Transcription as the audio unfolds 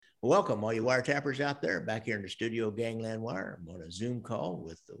Welcome, all you wiretappers out there, back here in the studio, Gangland Wire. I'm on a Zoom call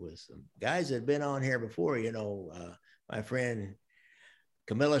with some guys that have been on here before. My friend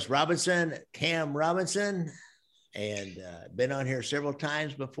Camillus Robinson, Cam Robinson, and been on here several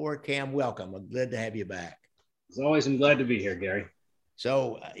times before. Cam, welcome. I'm glad to have you back. As always, I'm glad to be here, Gary.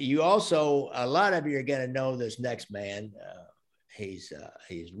 So you also, a lot of you are going to know this next man. He's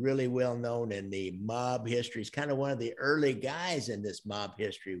really well known in the mob history. He's kind of one of the early guys in this mob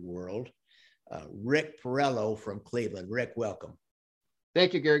history world. Rick Perello from Cleveland. Rick, welcome.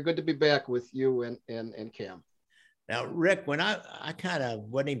 Thank you, Gary. Good to be back with you and Cam. Now, Rick, when I kind of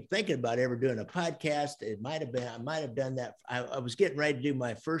wasn't even thinking about ever doing a podcast, I might have done that. I was getting ready to do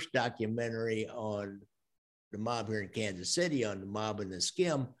my first documentary on the mob here in Kansas City, on the mob and the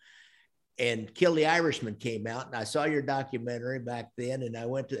skim. And Kill the Irishman came out, and I saw your documentary back then, and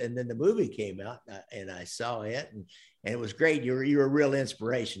and then the movie came out, and I saw it, and it was great. You're a real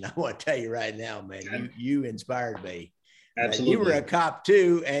inspiration. I want to tell you right now, man, you inspired me. Absolutely. You were a cop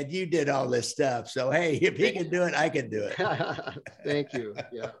too, and you did all this stuff. So, hey, if he can do it, I can do it. Thank you.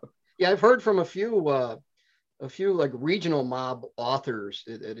 Yeah. I've heard from a few like regional mob authors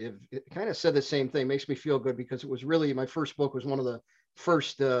that have kind of said the same thing. Makes me feel good because it was really, my first book was one of the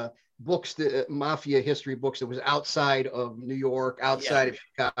first books, mafia history books that was outside of New York, outside of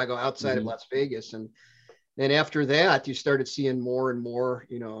Chicago, outside of Las Vegas. And then after that, you started seeing more and more,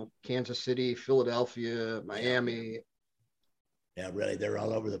 Kansas City, Philadelphia, Miami. Yeah, really, they're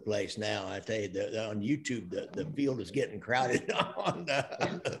all over the place now. I tell you, on YouTube, the field is getting crowded on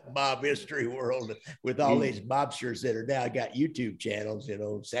the mob history world with all these mobsters that are now got YouTube channels.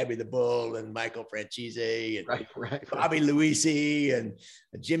 Sammy the Bull and Michael Franchise and Bobby Luisi and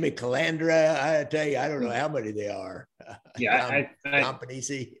Jimmy Calandra. I tell you, I don't know how many they are. Yeah, Tom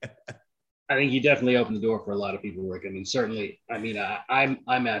Panisi. I think you definitely opened the door for a lot of people, Rick. I mean, certainly. I mean, I'm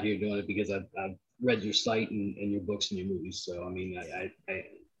out here doing it because I've read your site and your books and your movies. So, I mean, I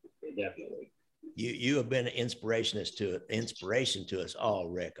definitely. You have been an inspiration to us all,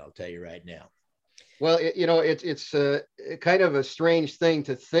 Rick. I'll tell you right now. Well, it's kind of a strange thing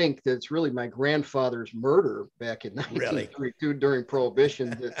to think that it's really my grandfather's murder back in 1932 during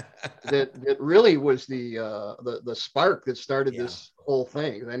Prohibition that really was the spark that started this whole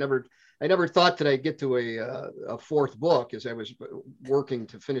thing. I never thought that I'd get to a fourth book as I was working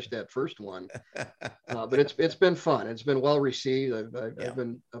to finish that first one. But it's been fun. It's been well received. I've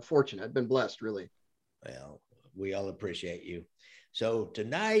been fortunate. I've been blessed, really. Well, we all appreciate you. So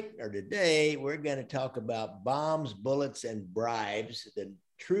today, we're going to talk about Bombs, Bullets, and Bribes, the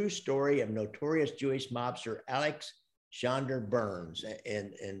true story of notorious Jewish mobster Alex Shonder Birns.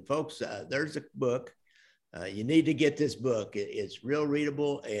 And folks, there's a book. You need to get this book. It's real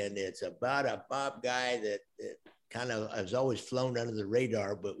readable, and it's about a mob guy that kind of has always flown under the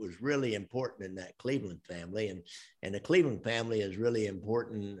radar, but was really important in that Cleveland family. And the Cleveland family is really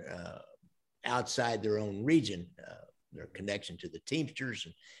important outside their own region. Their connection to the Teamsters,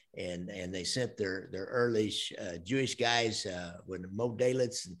 and they sent their early Jewish guys with Mo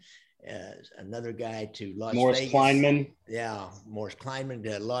Dalitz and another guy to Las Vegas. Kleinman. Yeah, Morris Kleinman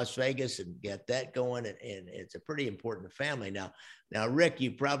to Las Vegas and get that going, and it's a pretty important family. Now, Rick,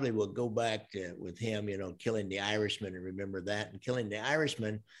 you probably will go back with him, Killing the Irishman, and remember that. And Killing the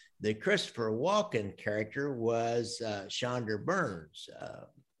Irishman, the Christopher Walken character was Shonder Birns.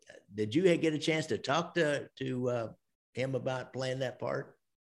 Did you get a chance to talk to him about playing that part?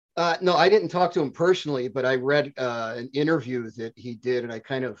 No, I didn't talk to him personally, but I read an interview that he did, and I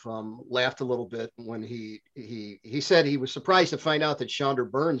kind of laughed a little bit when he said he was surprised to find out that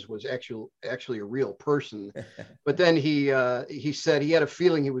Shonder Birns was actually a real person. But then he said he had a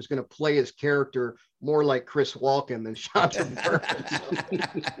feeling he was going to play his character more like Chris Walken than Shonder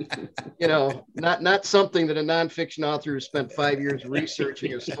Birns. Not something that a nonfiction author who spent 5 years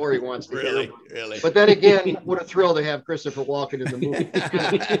researching a story wants to hear. Really. But then again, what a thrill to have Christopher Walken in the movie.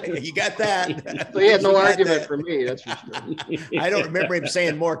 You got that. So he had no argument for me, that's for sure. I don't remember him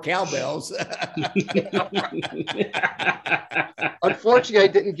saying more cowbells. Unfortunately,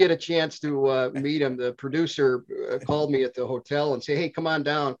 I didn't get a chance to meet him. The producer called me at the hotel and said, "Hey, come on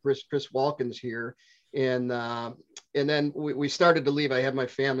down. Chris Walken's here." And then we started to leave. I had my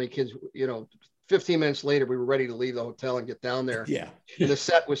family, kids, 15 minutes later, we were ready to leave the hotel and get down there. Yeah. And the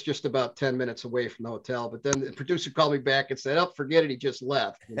set was just about 10 minutes away from the hotel. But then the producer called me back and said, "Oh, forget it. He just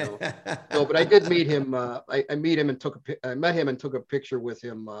left." So, but I did meet him. I met him and took a picture with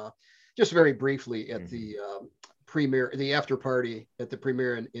him just very briefly at the premiere, the after party at the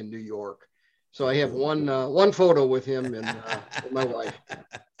premiere in New York. So I have one photo with him and my wife.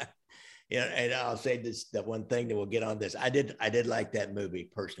 Yeah, and I'll say this, that one thing that we'll get on this. I did like that movie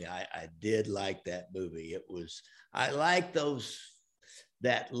personally. I did like that movie. I like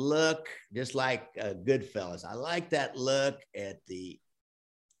that look, just like Goodfellas. I like that look at the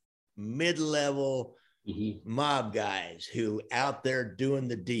mid-level mob guys who out there doing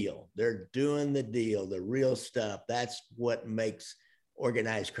the deal. They're doing the deal, the real stuff. That's what makes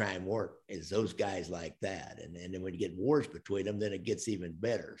organized crime work, is those guys like that. And then when you get wars between them, then it gets even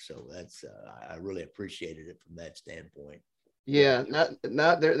better. So that's I really appreciated it from that standpoint. Yeah,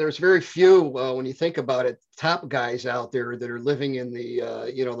 not there. There's very few when you think about it, top guys out there that are living in the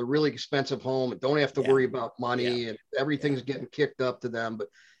the really expensive home and don't have to worry about money and everything's getting kicked up to them. But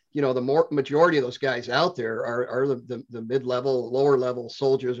the majority of those guys out there are the mid-level, lower level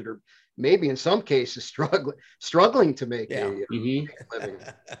soldiers that are maybe in some cases struggling to make a living,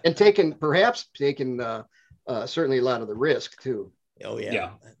 and perhaps taking certainly a lot of the risk too. Oh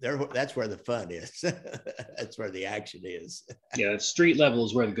yeah. That's where the fun is. That's where the action is. Yeah, street level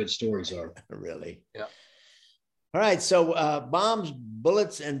is where the good stories are. Really. Yeah. All right. So Bombs,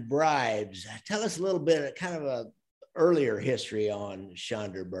 Bullets, and Bribes. Tell us a little bit, kind of a earlier history on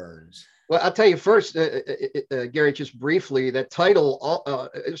Shonder Birns. Well, I'll tell you first, Gary, just briefly, that title,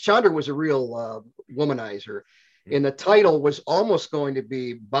 Shonder was a real womanizer. And the title was almost going to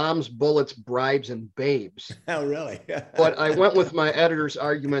be Bombs, Bullets, Bribes, and Babes. Oh, really? But I went with my editor's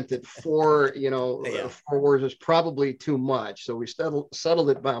argument that four words was probably too much. So we settled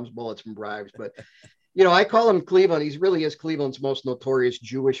at Bombs, Bullets, and Bribes. But, I call him Cleveland. He really is Cleveland's most notorious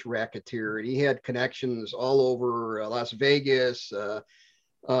Jewish racketeer. And he had connections all over Las Vegas,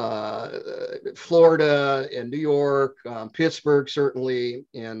 Florida, and New York, Pittsburgh, certainly.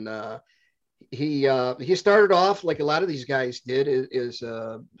 And he started off like a lot of these guys did, is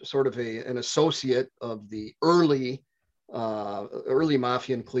sort of an associate of the early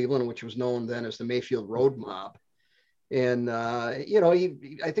mafia in Cleveland, which was known then as the Mayfield Road Mob. And I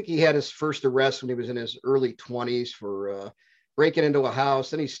think he had his first arrest when he was in his early 20s for breaking into a house.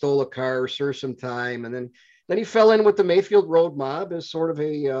 Then he stole a car, served some time, and then he fell in with the Mayfield Road Mob as sort of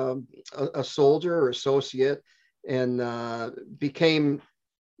a soldier or associate, and became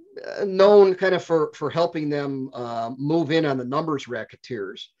known kind of for helping them move in on the numbers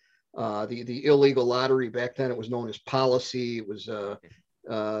racketeers. The illegal lottery, back then it was known as policy. It was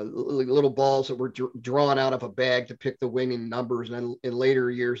little balls that were drawn out of a bag to pick the winning numbers. And then in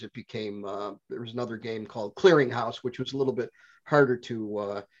later years, it became, there was another game called Clearinghouse, which was a little bit harder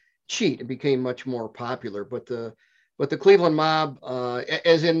to cheat. It became much more popular. But the Cleveland mob,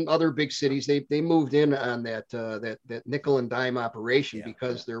 as in other big cities, they moved in on that nickel and dime operation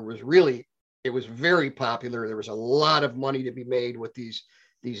because it was very popular. There was a lot of money to be made with these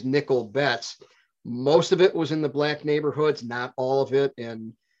nickel bets. Most of it was in the black neighborhoods, not all of it.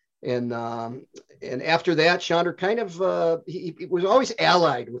 And after that, Shonder kind of he was always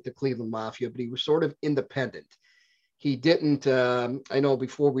allied with the Cleveland Mafia, but he was sort of independent. He didn't. I know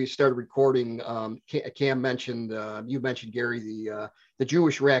before we started recording, Cam mentioned, you mentioned, Gary, the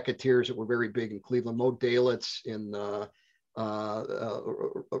Jewish racketeers that were very big in Cleveland, Mo Dalitz and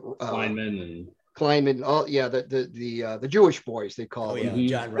Kleinman, the Jewish boys, they call them.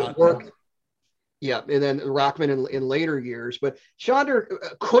 John Rockman. Yeah, and then Rockman in later years. But Shonder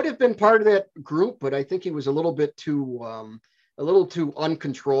could have been part of that group, but I think he was a little too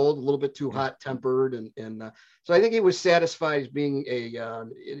uncontrolled, a little bit too hot-tempered, and so I think he was satisfied as being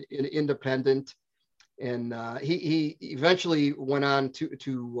an independent. And he eventually went on to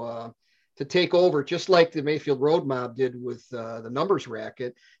take over, just like the Mayfield Road Mob did with the numbers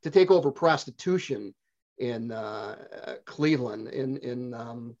racket, to take over prostitution in Cleveland,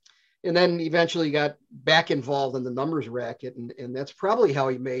 and then eventually got back involved in the numbers racket, and that's probably how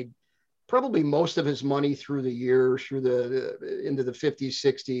he made probably most of his money through the years, into the 50s,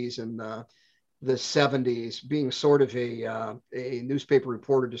 60s, and the 70s, being sort of a newspaper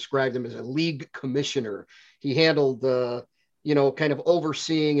reporter described him as a league commissioner. He handled kind of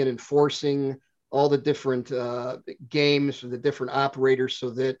overseeing and enforcing all the different games for the different operators,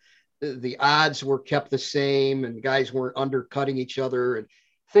 so that the odds were kept the same and guys weren't undercutting each other, and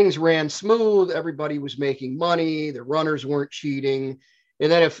things ran smooth. Everybody was making money. The runners weren't cheating.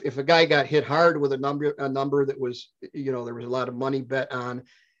 And then if a guy got hit hard with a number that was, there was a lot of money bet on,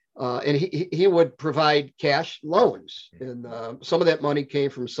 and he would provide cash loans. And some of that money came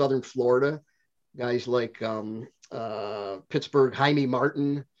from Southern Florida, guys like Pittsburgh, Jaime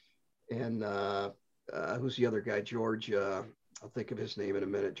Martin, and who's the other guy? George, I'll think of his name in a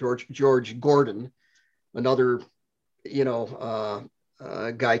minute. George Gordon, another,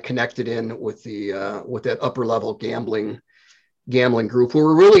 guy connected in with that upper level gambling gambling group, who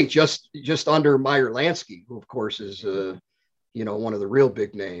were really just under Meyer Lansky, who of course is one of the real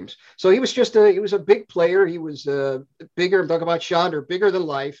big names. So he was a big player. He was bigger. I'm talking about Shonder, bigger than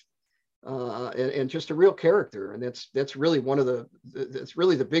life, and just a real character. And that's really that's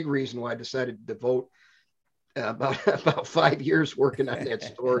really the big reason why I decided to devote about 5 years working on that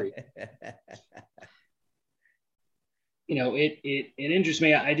story. It interests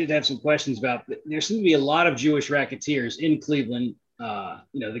me. I did have some questions about. There seem to be a lot of Jewish racketeers in Cleveland.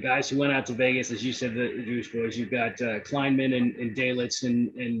 The guys who went out to Vegas, as you said, the Jewish boys. You've got Kleinman and Dalitz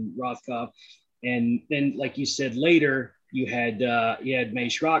and Rothkopf, and then, like you said, later you had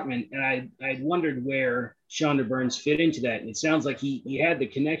Mace Rockman, and I'd wondered where Shonder Birns fit into that. And it sounds like he had the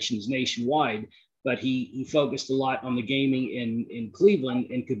connections nationwide, but he focused a lot on the gaming in Cleveland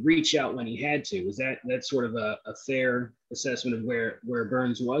and could reach out when he had to. Is that sort of a fair assessment of where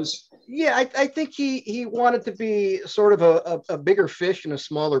Birns was? Yeah, I think he wanted to be sort of a bigger fish in a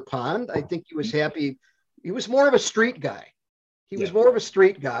smaller pond. I think he was happy. He was more of a street guy. He was more of a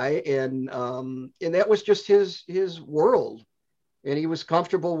street guy, and that was just his world, and he was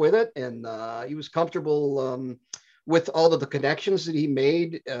comfortable with it, and he was comfortable with all of the connections that he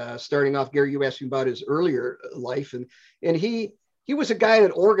made, starting off. Gary, you asked me about his earlier life, and he was a guy that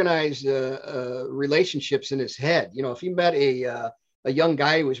organized relationships in his head. If he met a young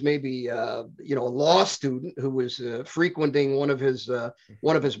guy who was maybe a law student who was frequenting one of his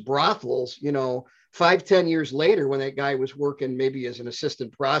brothels, 5-10 years later, when that guy was working maybe as an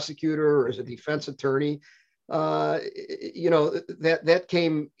assistant prosecutor or as a defense attorney, that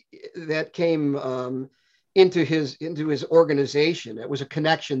came into his organization. It was a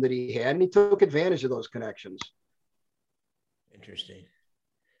connection that he had, and he took advantage of those connections. Interesting.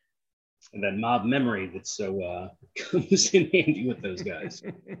 And that mob memory that so comes in handy with those guys.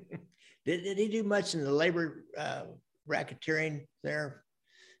 Did he do much in the labor racketeering there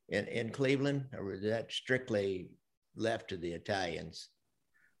in Cleveland, or was that strictly left to the Italians?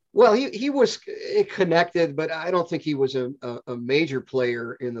 Well, he was connected, but I don't think he was a major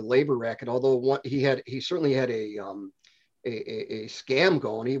player in the labor racket. Although he certainly had a scam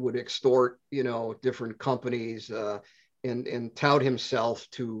going. He would extort different companies and tout himself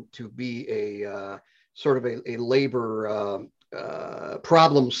to be a sort of a labor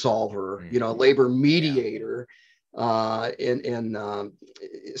problem solver, labor mediator.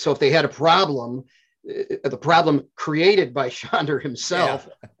 So if they had a problem, the problem created by Shonder himself,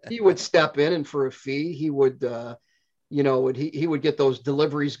 he would step in, and for a fee, he would, he would get those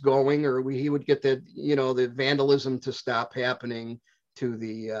deliveries going, or he would get the vandalism to stop happening to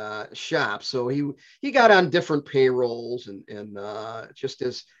the shop. So he got on different payrolls and just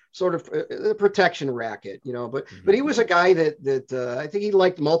as sort of a protection racket, but he was a guy that I think he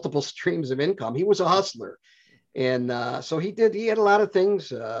liked multiple streams of income. He was a hustler. And so he had a lot of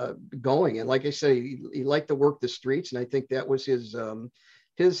things going. And like I said, he liked to work the streets. And I think that was his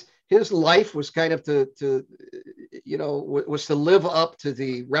life was kind of was to live up to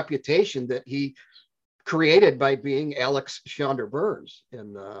the reputation that he created by being Alex Shonder Birns.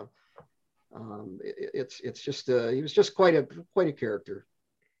 And it's just, he was just quite a character.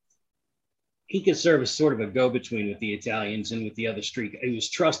 He could serve as sort of a go-between with the Italians and with the other street. He was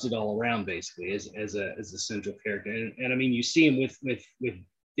trusted all around, basically, as a central character. And I mean, you see him with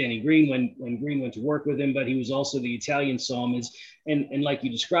Danny Green when Green went to work with him, but he was also the Italian saw him as, and like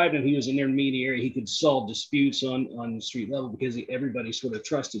you described him, he was an intermediary. He could solve disputes on the street level because everybody sort of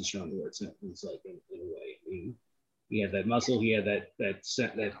trusted Shonder. It's like in a way. I mean, he had that muscle. He had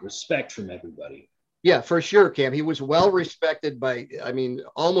that respect from everybody. Yeah, for sure, Cam. He was well respected by,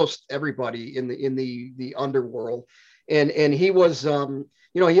 almost everybody in the underworld, and he was,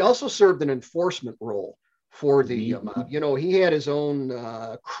 he also served an enforcement role for the mob. He had his own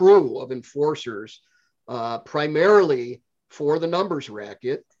crew of enforcers, primarily for the numbers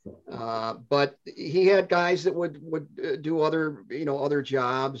racket, but he had guys that would do other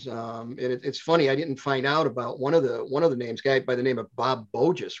jobs. And it's funny, I didn't find out about one of the names, guy by the name of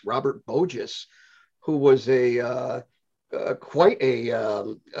Robert Bogus, who was quite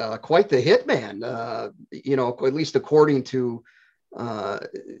the hitman, at least according to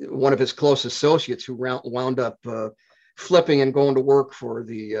one of his close associates, who wound up flipping and going to work for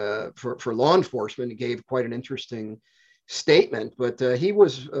the for law enforcement. He gave quite an interesting statement. But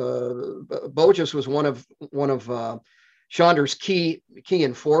Bogus was one of Shonder's key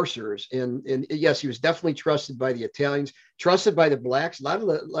enforcers, and yes, he was definitely trusted by the Italians, trusted by the blacks. A lot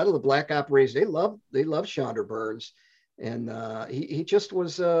of the black operators, they loved Shonder Birns, and he just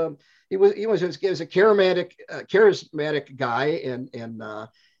was he was a charismatic guy, and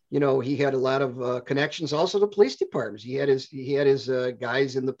he had a lot of connections also to police departments. He had his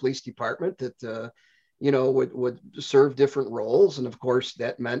guys in the police department that would serve different roles, and of course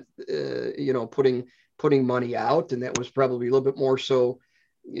that meant putting money out, and that was probably a little bit more so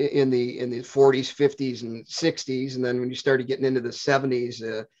in the 40s, 50s, and 60s, and then when you started getting into the 70s,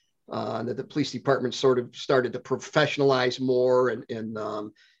 that the police department sort of started to professionalize more, and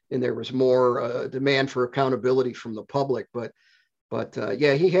there was more demand for accountability from the public, but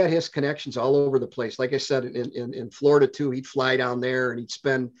yeah, he had his connections all over the place. Like I said, in Florida too, he'd fly down there and he'd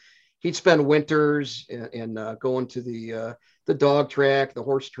spend winters and going to the dog track, the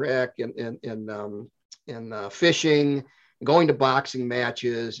horse track, and fishing, going to boxing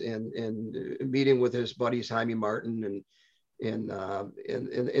matches, and meeting with his buddies Jaime Martin,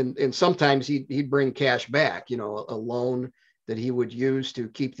 and sometimes he'd bring cash back, a loan that he would use to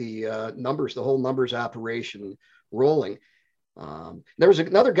keep the whole numbers operation rolling. There was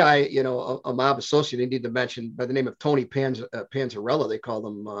another guy, a mob associate I need to mention by the name of Tony Panzarella. They call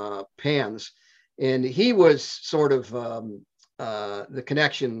him Pans. And he was sort of the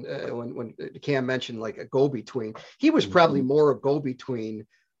connection when Cam mentioned like a go-between. He was probably more a go-between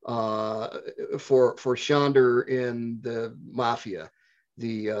for Shonder in the mafia,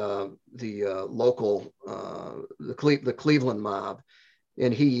 the local, the Cleveland mob.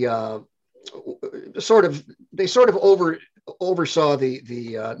 And he they sort of oversaw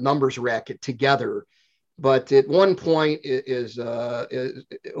the numbers racket together. But at one point is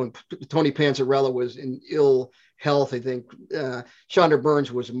when Tony Panzarella was in ill health, I think Shonder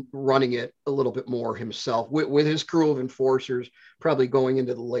Birns was running it a little bit more himself with his crew of enforcers, probably going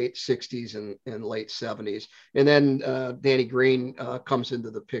into the late 60s and late 70s. And then Danny Green comes into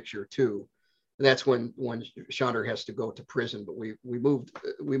the picture too. And that's when Shonder has to go to prison. But we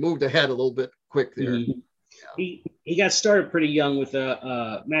moved ahead a little bit quick there. Mm-hmm. Yeah. He got started pretty young with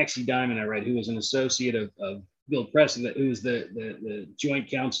Maxie Diamond, I read, who was an associate of Bill Preston, who was the joint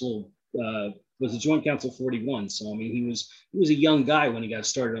counsel, was the joint counsel 41. So I mean, he was a young guy when he got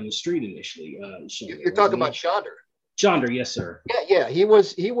started on the street initially. You're talking about Shonder. Shonder, yes, sir. Yeah. He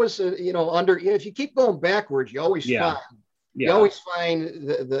was under. If you keep going backwards, you always find. Yeah. You always find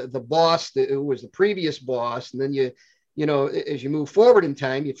the boss who was the previous boss, and then as you move forward in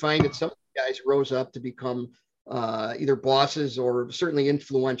time, you find that some guys rose up to become either bosses or certainly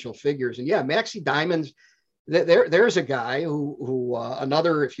influential figures. And yeah, Maxie Diamonds, there's a guy who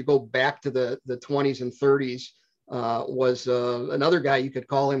another, if you go back to the 20s and 30s, was another guy, you could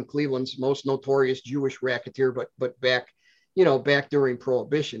call him Cleveland's most notorious Jewish racketeer, but back during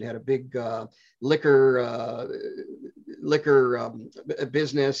Prohibition, had a big liquor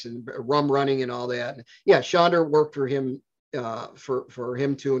business and rum running and all that. And yeah, Shonder worked for him for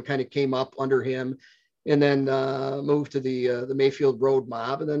him too, and kind of came up under him, and then moved to the Mayfield Road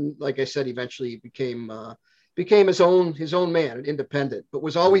mob, and then, like I said, eventually became his own man, an independent, but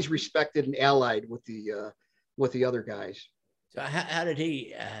was always respected and allied with the other guys. So how did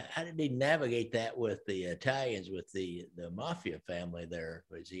he navigate that with the Italians, with the mafia family there?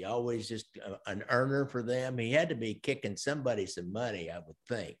 Was he always just an earner for them? He had to be kicking somebody some money, I would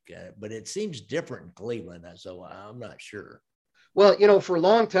think, but it seems different in Cleveland, so I'm not sure. Well, for a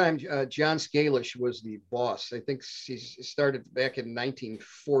long time, John Scalish was the boss. I think he started back in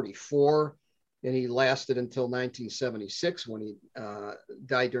 1944, and he lasted until 1976 when he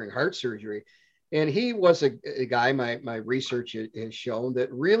died during heart surgery. And he was a guy, my research has shown, that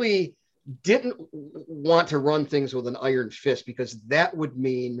really didn't want to run things with an iron fist, because that would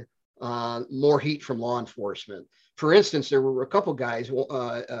mean more heat from law enforcement. For instance, there were a couple guys,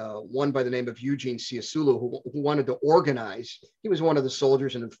 one by the name of Eugene Ciasulu, who wanted to organize. He was one of the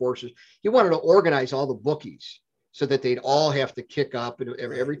soldiers and enforcers. He wanted to organize all the bookies so that they'd all have to kick up, and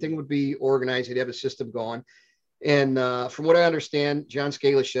everything would be organized. They'd have a system going. And from what I understand, John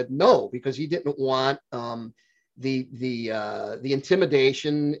Scalish said no, because he didn't want the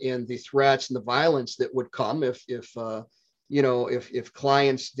intimidation and the threats and the violence that would come if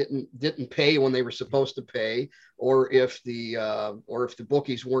clients didn't pay when they were supposed to pay, or if the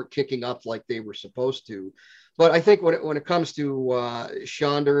bookies weren't kicking up like they were supposed to. But I think when it comes to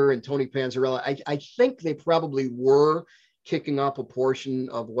Shonder and Tony Panzarella, I think they probably were kicking up a portion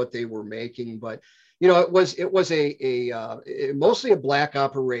of what they were making, but it was mostly a black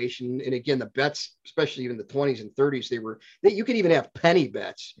operation. And again, the bets, especially even the 20s and 30s, you could even have penny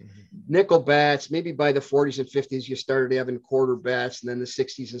bets, nickel bets. Maybe by the 40s and 50s, you started having quarter bets. And then the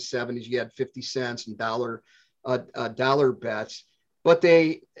 60s and 70s, you had 50 cents and dollar bets. But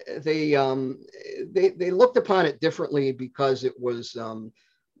they looked upon it differently, because it was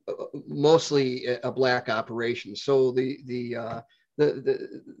mostly a black operation. So the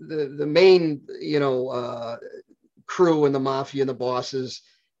the main, crew and the mafia and the bosses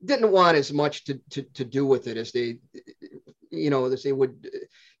didn't want as much to do with it as they, as they would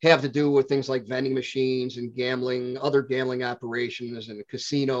have to do with things like vending machines and gambling, other gambling operations and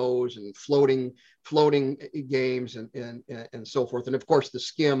casinos and floating games and so forth. And of course, the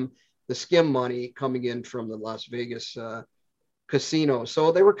skim money coming in from the Las Vegas casino.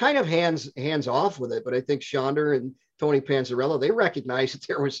 So they were kind of hands off with it. But I think Shonder and Tony Panzarella, they recognized that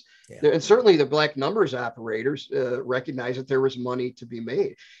there was, and certainly the black numbers operators recognized that there was money to be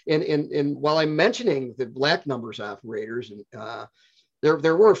made. And while I'm mentioning the black numbers operators, and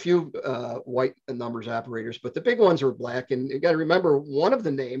there were a few white numbers operators, but the big ones were black. And you got to remember, one of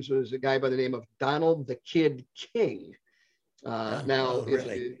the names was a guy by the name of Donald the Kid King.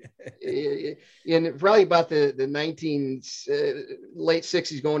 Really? In probably about the late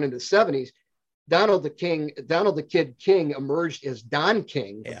 60s going into the 70s, Donald the Kid King emerged as Don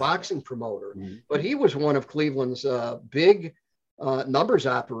King, the boxing promoter. Mm-hmm. But he was one of Cleveland's big numbers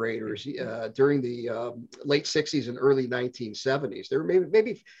operators during the late 60s and early 1970s. There were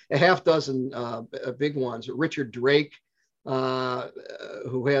maybe a half dozen big ones. Richard Drake,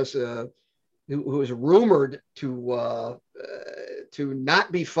 who is rumored to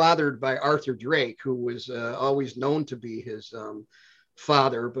not be fathered by Arthur Drake, who was always known to be his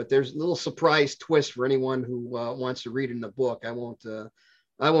father. But there's a little surprise twist for anyone who wants to read in the book. I won't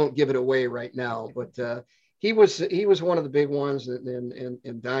give it away right now, but he was one of the big ones,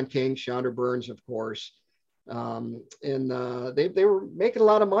 and Don King, Shonder, Birns, of course. And they were making a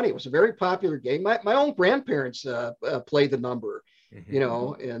lot of money. It was a very popular game. My own grandparents played the number,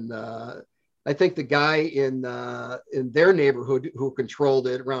 mm-hmm. And I think the guy in their neighborhood who controlled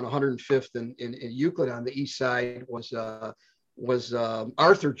it around 105th and in Euclid on the east side was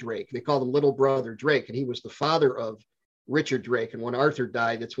Arthur Drake. They called him Little Brother Drake, and he was the father of Richard Drake. And when Arthur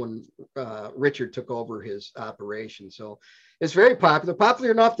died, that's when Richard took over his operation. So it's very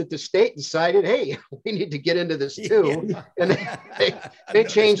popular enough that the state decided, hey, we need to get into this too. Yeah. And they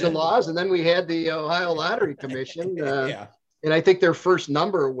changed the laws. And then we had the Ohio Lottery Commission. And I think their first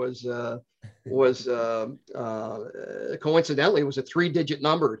number was coincidentally, it was a 3-digit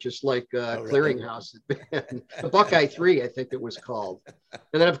number, just like Clearinghouse had been. The Buckeye 3, I think it was called.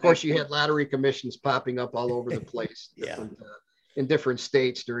 And then, of course, you had lottery commissions popping up all over the place, in different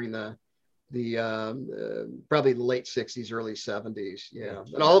states during the probably the late 60s, early 70s. Yeah.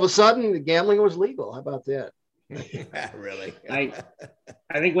 And all of a sudden, the gambling was legal. How about that? Really? I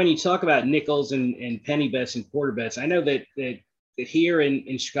think when you talk about nickels and penny bets and quarter bets, I know that here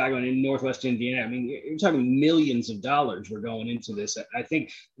in Chicago and in Northwest Indiana, I mean, you're talking millions of dollars were going into this. I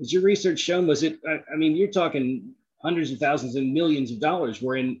think, as your research shown, I mean, you're talking hundreds of thousands and millions of dollars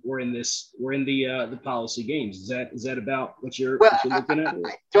were in the policy games. Is that about what you're looking at?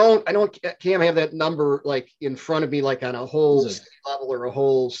 I can't have that number like in front of me, like on a whole state level or a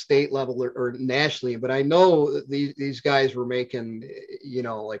whole state level or nationally, but I know these guys were making,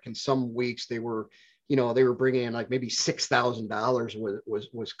 like in some weeks they were bringing in like maybe $6,000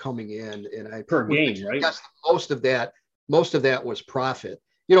 was coming in, and per game, right? Most of that was profit.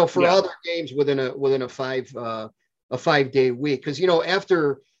 For other games within a 5-day week, because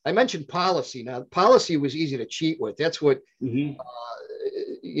after I mentioned policy. Now, policy was easy to cheat with. That's what numbers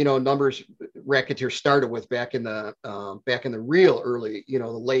racketeers started with back in the real early, the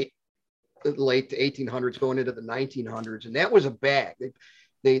late 1800s going into the 1900s, and that was a bag.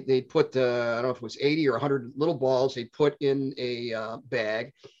 They put I don't know if it was 80 or 100 little balls they put in a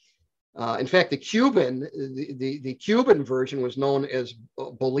bag. In fact, the Cuban version was known as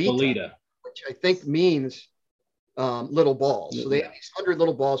bolita, which I think means little balls. So they have these 100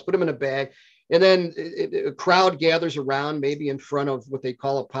 little balls, put them in a bag, and then a crowd gathers around, maybe in front of what they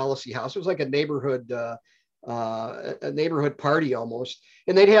call a policy house. It was like a neighborhood party almost,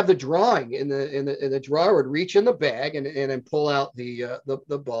 and they'd have the drawing, and the drawer would reach in the bag and then pull out the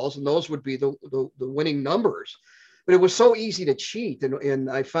balls, and those would be the winning numbers. But it was so easy to cheat,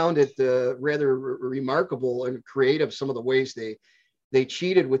 and I found it rather remarkable and creative, some of the ways they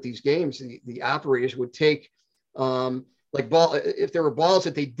cheated with these games. The operators would take if there were balls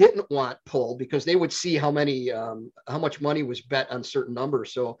that they didn't want pulled, because they would see how much money was bet on certain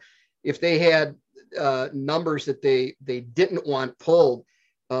numbers. So if they had numbers that they didn't want pulled,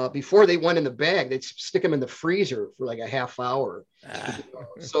 before they went in the bag, they'd stick them in the freezer for like a half hour.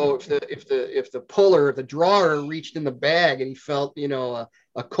 So if the drawer reached in the bag and he felt a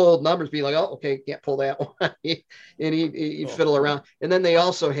cold numbers, be like, oh, okay, can't pull that one, and he'd fiddle around. And then they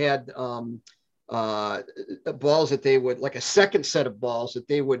also had balls that they would, like a second set of balls that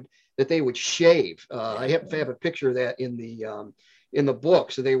they would shave. I have a picture of that in in the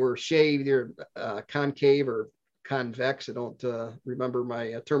book. So they were shaved, they're concave or convex. I don't remember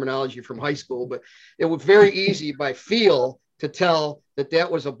my terminology from high school, but it was very easy by feel to tell that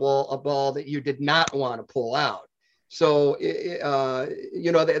that was a ball that you did not want to pull out. So,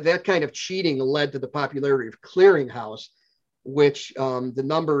 you know, that kind of cheating led to the popularity of Clearinghouse, which the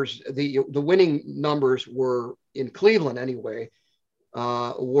numbers, the winning numbers were in Cleveland anyway,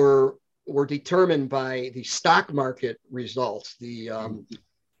 were determined by the stock market results, the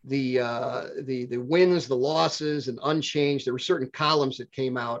wins, the losses, and unchanged. There were certain columns that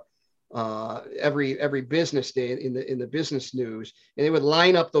came out every business day in the business news, and they would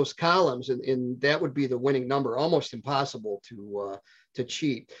line up those columns, and that would be the winning number. Almost impossible to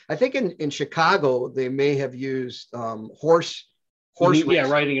cheat. I think in Chicago they may have used horse yeah,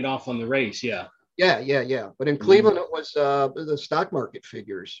 writing it off on the race. Yeah. But in Cleveland it was the stock market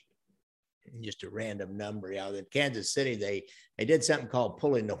figures. Just a random number. Yeah, in Kansas City, they did something called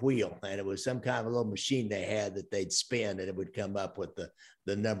pulling the wheel, and it was some kind of a little machine they had that they'd spin, and it would come up with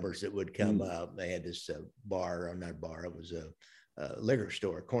the numbers that would come up. They had this bar, or not bar, it was a liquor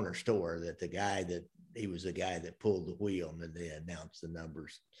store, corner store, that he was the guy that pulled the wheel, and then they announced the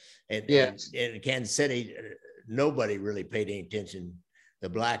numbers. And in Kansas City, nobody really paid any attention. The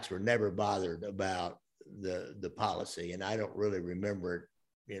blacks were never bothered about the policy, and I don't really remember it.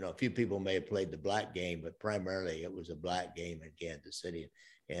 You know, a few people may have played the black game, but primarily it was a black game in Kansas City.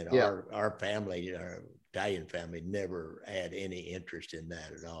 And our family, our Italian family, never had any interest in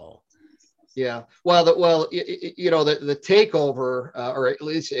that at all. Yeah. Well, you know, the takeover, or at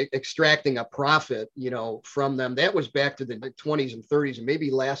least extracting a profit, you know, from them, that was back to the 20s and 30s, and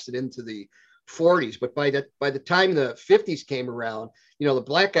maybe lasted into the 40s. But by the time the 50s came around, you know, the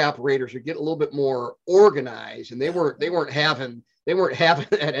black operators would get a little bit more organized, and they weren't having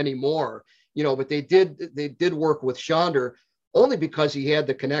that anymore, you know. But they did work with Shonder only because he had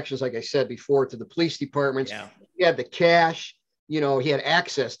the connections, like I said before, to the police departments. Yeah. He had the cash, you know, he had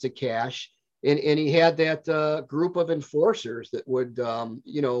access to cash, and he had that group of enforcers that would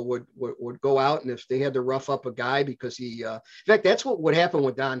go out, and if they had to rough up a guy because he, in fact, that's what would happen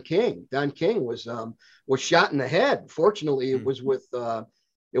with Don King. Don King was shot in the head. Fortunately, it was with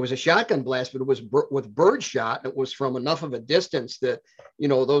it was a shotgun blast, but it was with bird shot. It was from enough of a distance that, you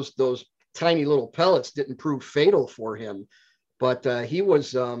know, those tiny little pellets didn't prove fatal for him. But he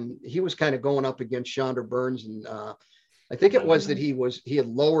was kind of going up against Shonder, Birns, and I think it was that he had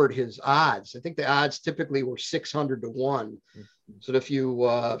lowered his odds. I think the odds typically were 600 to 1. So if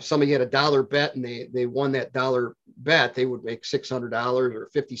somebody had $1 bet and they won that $1 bet, they would make $600, or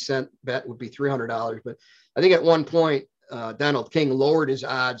 50-cent bet would be $300. But I think at one point, Donald King lowered his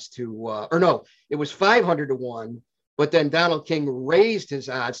odds to, it was 500 to 1, but then Donald King raised his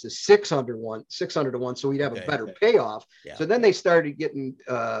odds to 600 to 1, so he'd have a better payoff. Yeah. So then they started getting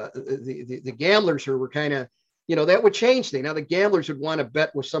the gamblers who were kind of, you know, that would change things. Now the gamblers would want to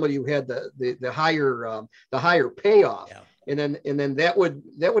bet with somebody who had the higher payoff, yeah. and then that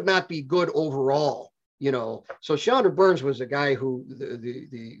would not be good overall, you know. So Shonder Birns was a guy who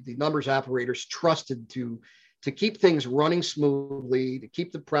the numbers operators trusted to keep things running smoothly, to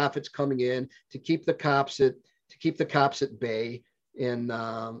keep the profits coming in, to keep the cops at bay, and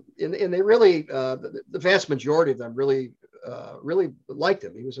they really, the vast majority of them really liked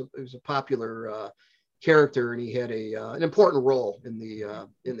him. He was a popular character, and he had an important role in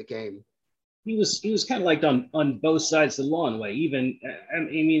the game. He was kind of like on both sides of the law in a way. Even, I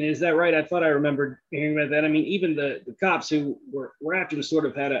mean, is that right? I thought I remembered hearing about that. I mean, even the cops who were after him sort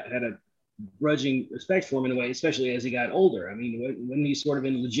of had a grudging respect for him in a way, especially as he got older. I mean, when he's sort of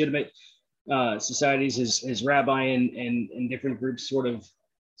in legitimate societies, his rabbi and different groups sort of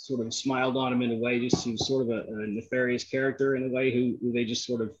smiled on him in a way, just he was sort of a nefarious character in a way who they just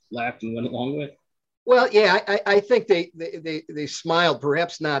sort of laughed and went along with. Well, yeah, I think they smiled,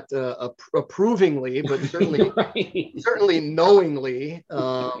 perhaps not approvingly, but certainly right. Certainly knowingly.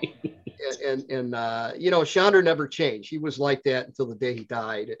 And you know, Shonder never changed. He was like that until the day he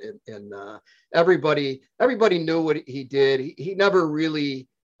died, and everybody knew what he did. He never really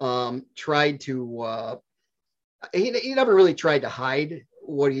tried to he never really tried to hide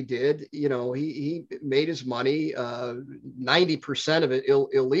what he did. You know, he made his money, 90% of it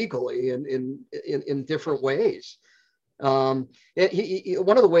illegally in different ways. One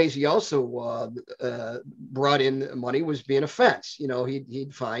of the ways he also brought in money was being a fence. You know,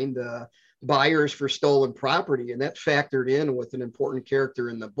 he'd find buyers for stolen property, and that factored in with an important character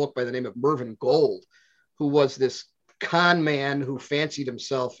in the book by the name of Mervyn Gold, who was this con man who fancied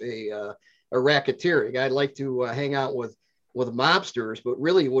himself a racketeer. A guy liked to hang out with mobsters, but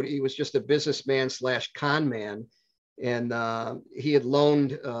really he was just a businessman / con man. and he had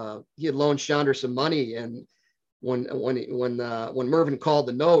loaned Shonder some money. And when Mervyn called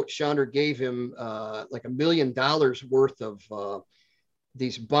the note, Shonder gave him like $1 million worth of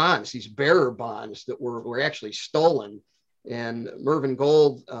these bonds, these bearer bonds that were actually stolen. And Mervyn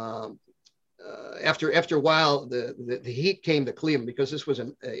Gold, after a while, the heat came to Cleveland because this was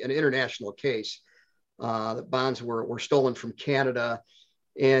an international case. The bonds were stolen from Canada.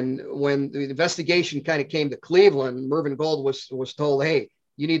 And when the investigation kind of came to Cleveland, Mervyn Gold was told, hey,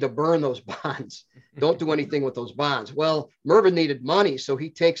 you need to burn those bonds. Don't do anything with those bonds. Well, Mervyn needed money, so he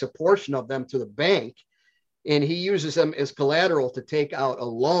takes a portion of them to the bank, and he uses them as collateral to take out a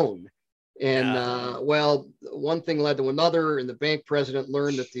loan. And well, one thing led to another, and the bank president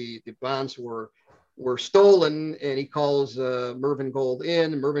learned that the bonds were stolen, and he calls Mervyn Gold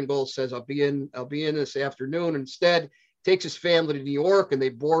in. Mervyn Gold says, I'll be in this afternoon. Instead, takes his family to New York, and they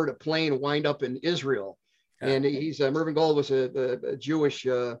board a plane and wind up in Israel. And he's Mervyn Gold was a Jewish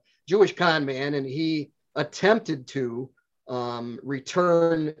con man, and he attempted to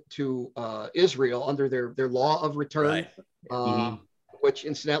return to Israel under their law of return, right. Which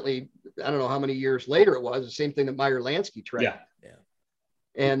incidentally, I don't know how many years later it was, the same thing that Meyer Lansky tried. Yeah.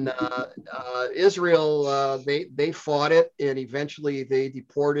 And Israel, they fought it, and eventually they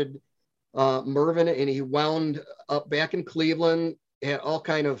deported Mervyn, and he wound up back in Cleveland, had all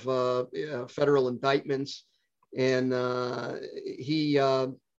kind of federal indictments, and he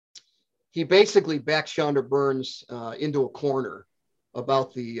basically backed Shonder Birns into a corner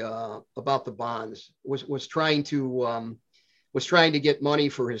about the bonds. Was trying to get money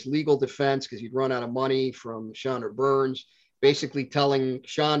for his legal defense because he'd run out of money from Shonder Birns. Basically telling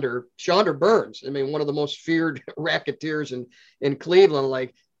Shonder Birns, I mean, one of the most feared racketeers in Cleveland,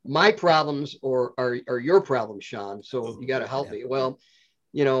 like, my problems are your problems, Sean. So you got to help me. Well,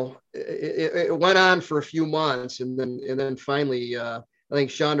 you know, it went on for a few months, and then finally, I think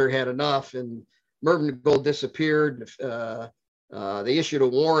Shonder had enough, and Mervyn Gold disappeared. They issued a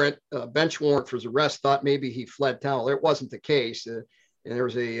warrant, a bench warrant for his arrest. Thought maybe he fled town. It wasn't the case. And there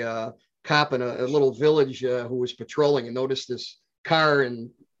was a cop in a little village who was patrolling and noticed this car and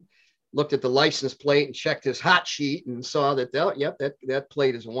looked at the license plate and checked his hot sheet and saw that that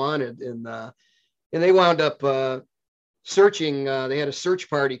plate is wanted. And they wound up searching. They had a search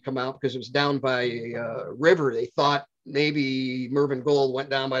party come out because it was down by a river. They thought maybe Mervyn Gold went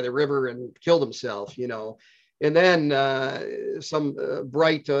down by the river and killed himself, you know. And then some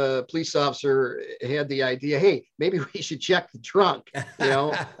bright police officer had the idea, hey, maybe we should check the trunk, you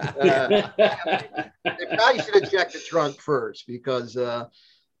know. They probably should have checked the trunk first because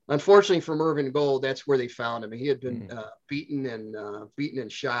unfortunately for Mervyn Gold, that's where they found him. He had been beaten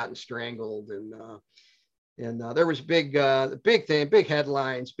and shot and strangled. And there was big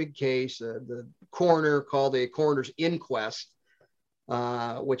headlines, big case. The coroner called a coroner's inquest,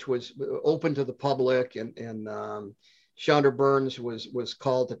 which was open to the public, and Shonder Birns was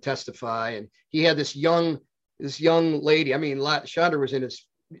called to testify. And he had this young lady. I mean, Shonder was in his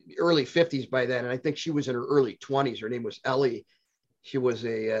early 50s by then, and I think she was in her early 20s. Her name was Ellie. She was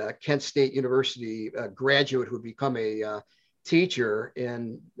a Kent State University graduate who had become a teacher,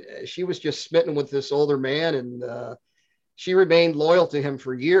 and she was just smitten with this older man, and she remained loyal to him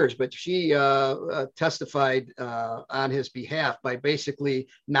for years. But she testified on his behalf by basically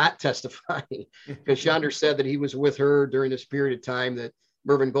not testifying because Shonder said that he was with her during this period of time that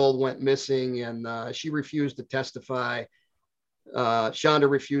Mervyn Gold went missing, and she refused to testify. Shonder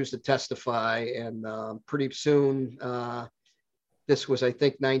refused to testify, and pretty soon, this was, I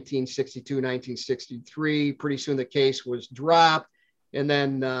think, 1962, 1963. Pretty soon the case was dropped. And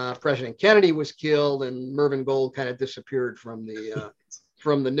then President Kennedy was killed, and Mervyn Gold kind of disappeared from the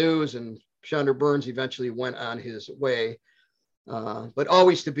news, and Shonder Birns eventually went on his way, but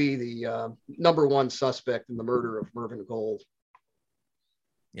always to be the number one suspect in the murder of Mervyn Gold.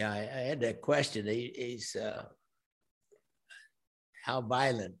 Yeah, I had that question. He's how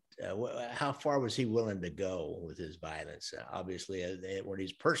violent? How far was he willing to go with his violence? Obviously, when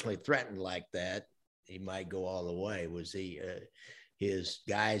he's personally threatened like that, he might go all the way. Was he? His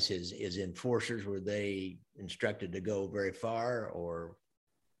guys, his enforcers, were they instructed to go very far or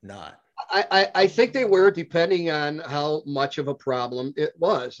not? I think they were, depending on how much of a problem it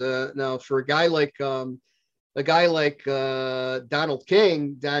was. Now, for a guy like Don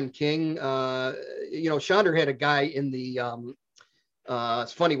King, you know, Shonder had a guy in the.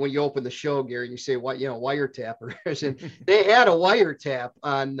 It's funny when you open the show, Gary, and you say, "What, you know, wiretappers?" And they had a wiretap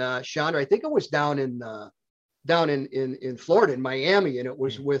on Shonder. I think it was down in Florida, in Miami, and it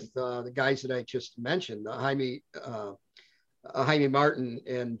was with the guys that I just mentioned, Jaime Martin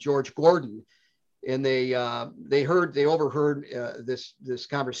and George Gordon. and they overheard this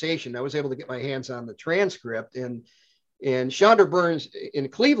conversation. I was able to get my hands on the transcript, and Shonder Birns in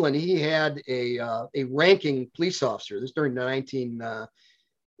Cleveland, he had a ranking police officer. This during the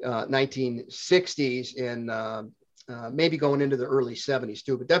 1960s, and maybe going into the early 70s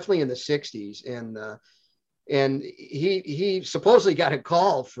too, but definitely in the 60s. And he supposedly got a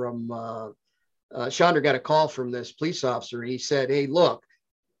call from Shonder got a call from this police officer. He said, "Hey, look,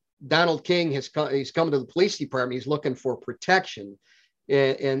 Donald King he's come to the police department. He's looking for protection."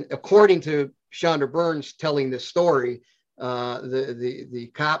 And according to Shonder Birns telling this story,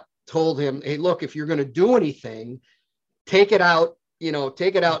 the cop told him, "Hey, look, if you're going to do anything, take it out.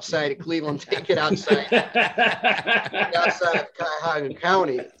 Take it outside of Cleveland. Take it outside of Cuyahoga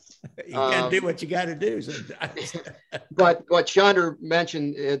County." You got to do what you got to do sometimes. But what Shonder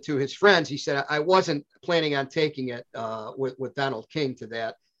mentioned to his friends, he said, "I wasn't planning on taking it with Donald King to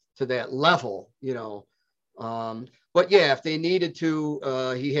that level, But yeah, if they needed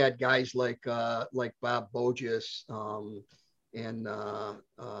to, he had guys like Bob Bogus, and let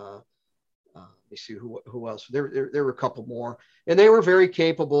me see who else. There were a couple more, and they were very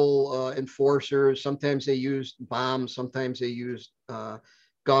capable enforcers. Sometimes they used bombs, sometimes they used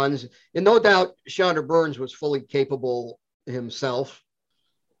guns, and no doubt Shonder Birns was fully capable himself,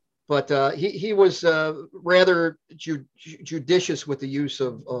 but he was rather judicious with the use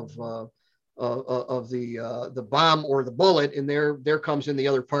of the bomb or the bullet. And there comes in the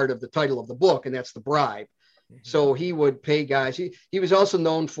other part of the title of the book, and that's the bribe. So he would pay guys. He was also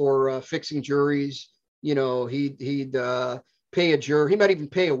known for fixing juries. He'd pay a juror. He might even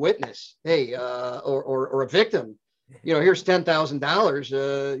pay a witness. Hey, or a victim. Here's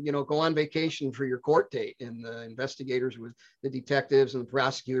 $10,000. Go on vacation for your court date. And the investigators, with the detectives and the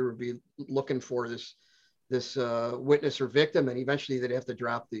prosecutor, would be looking for this witness or victim, and eventually they'd have to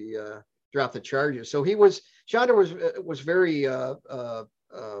drop the charges. So Shonder was very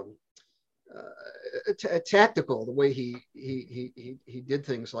tactical the way he did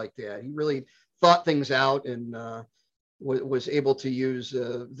things like that. He really thought things out, and was able to use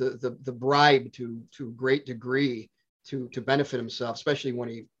the bribe to a great degree to benefit himself, especially when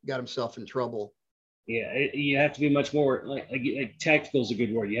he got himself in trouble. Yeah, you have to be much more like tactical is a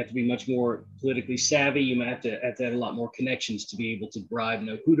good word. You have to be much more politically savvy. You might have to have a lot more connections to be able to bribe,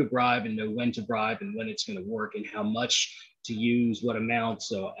 know who to bribe, and know when to bribe, and when it's going to work, and how much to use, what amount.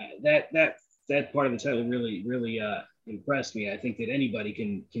 So that part of the title really impressed me. I think that anybody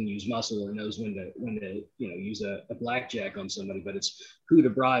can use muscle or knows when to use a blackjack on somebody, but it's who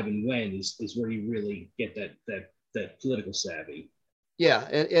to bribe and when is where you really get that political savvy. Yeah,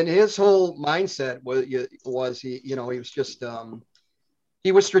 and his whole mindset was he was just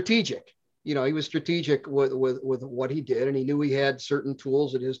he was strategic. He was strategic with what he did, and he knew he had certain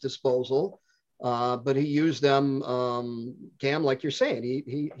tools at his disposal, but he used them. Cam, like you're saying,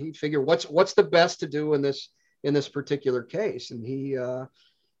 he figured what's the best to do in this particular case, and he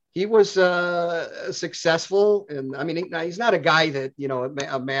was successful. And I mean, he's not a guy that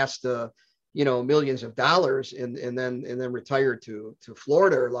amassed millions of dollars and then retired to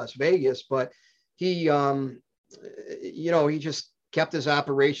Florida or Las Vegas, but he just kept his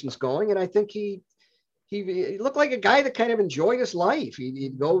operations going. And I think he looked like a guy that kind of enjoyed his life.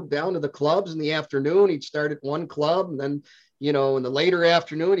 He'd go down to the clubs in the afternoon. He'd start at one club, and then in the later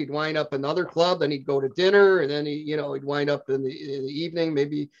afternoon he'd wind up another club. Then he'd go to dinner, and then he'd wind up in the evening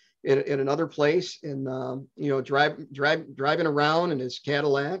maybe in another place, and driving around in his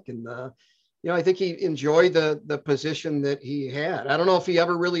Cadillac. And I think he enjoyed the position that he had. I don't know if he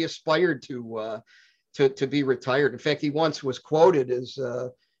ever really aspired to be retired. In fact, he once was quoted as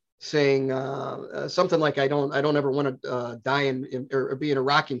saying something like, "I don't ever want to die or be in a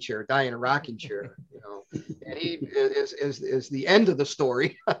rocking chair. Die in a rocking chair." And he is the end of the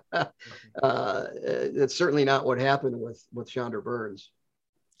story. That's certainly not what happened with Shonder Birns.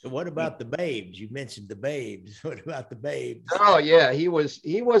 So what about the Babes? You mentioned the Babes. What about the Babes? Oh yeah, he was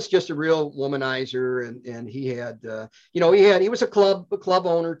just a real womanizer, and he had he was a club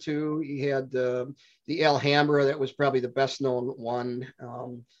owner too. He had the Alhambra, that was probably the best known one,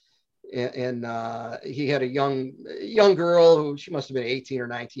 and he had a young girl who, she must have been 18 or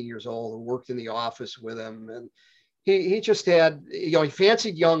 19 years old, who worked in the office with him, and he just had he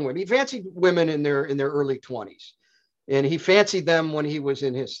fancied young women. He fancied women in their early 20s. And he fancied them when he was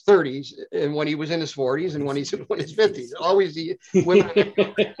in his 30s, and when he was in his 40s, and when he's in his 50s. Always the women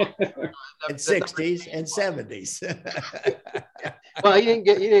and 60s and 70s. Well, he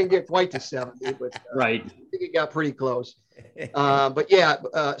didn't get quite to 70, but right. I think he got pretty close. But yeah,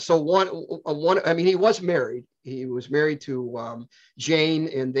 so one. I mean, he was married, He was married to Jane,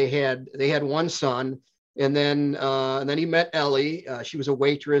 and they had one son. And then he met Ellie. She was a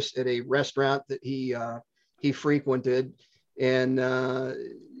waitress at a restaurant that he frequented, and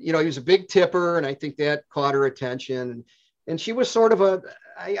he was a big tipper, and I think that caught her attention. And she was sort of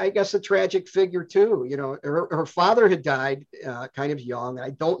I guess, a tragic figure too. Her father had died kind of young.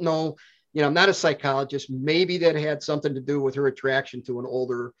 I don't know. I'm not a psychologist. Maybe that had something to do with her attraction to an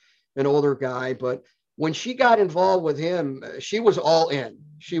older guy. But when she got involved with him, she was all in.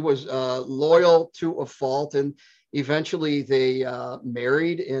 She was loyal to a fault, and eventually they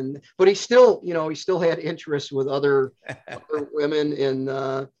married. But he still had interest with other women,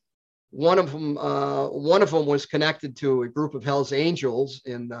 and one of them was connected to a group of Hell's Angels,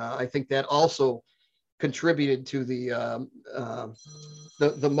 and I think that also contributed to the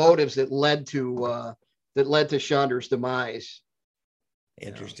motives that led to Shonder's demise.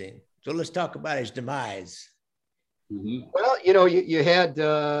 Interesting. So let's talk about his demise. Mm-hmm. Well, you had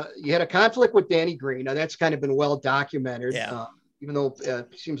a conflict with Danny Green. Now that's kind of been well documented. Yeah. Even though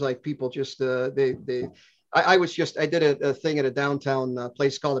it seems like people just I did a thing at a downtown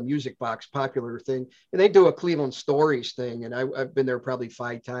place called the Music Box, popular thing, and they do a Cleveland Stories thing, and I've been there probably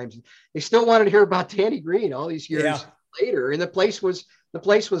 5 times. They still wanted to hear about Danny Green all these years later, and the place was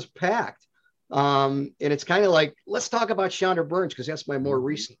packed. And it's kind of like, let's talk about Shonder Birns, because that's my more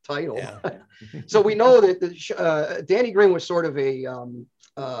recent title. Yeah. So we know that Danny Green was sort of a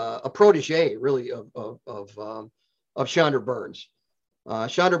protege, really, of Shonder Birns.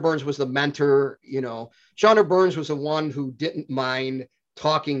 Shonder Birns was the mentor. Shonder Birns was the one who didn't mind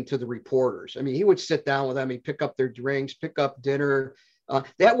talking to the reporters. I mean, he would sit down with them, he'd pick up their drinks, pick up dinner.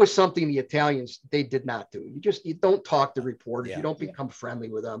 That was something the Italians, they did not do. You don't talk to reporters. You don't become friendly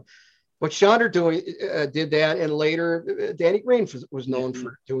with them. But Shonder did that, and later Danny Green was known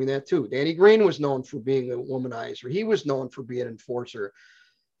for doing that too. Danny Green was known for being a womanizer. He was known for being an enforcer.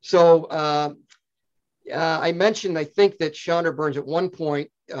 So I mentioned, I think, that Shonder Birns at one point,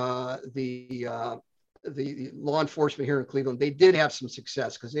 the law enforcement here in Cleveland, they did have some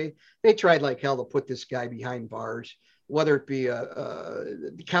success, because they tried like hell to put this guy behind bars, whether it be a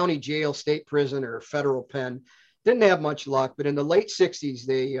county jail, state prison, or federal pen. Didn't have much luck, but in the late 60s,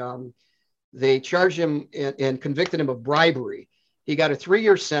 they charged him and convicted him of bribery. He got a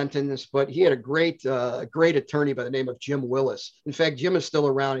 3-year sentence, but he had a great attorney by the name of Jim Willis. In fact, Jim is still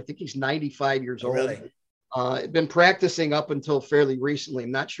around. I think he's 95 years old. Really? Been practicing up until fairly recently.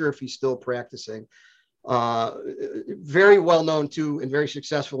 I'm not sure if he's still practicing. Very well known too, and very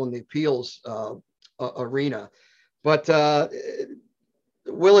successful in the appeals arena. But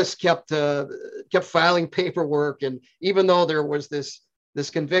Willis kept filing paperwork, and even though there was this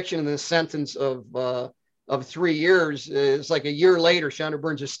conviction and this sentence of 3 years, it's like a year later, Shonder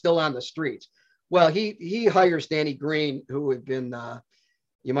Birns is still on the streets. Well, he hires Danny Green, who had been,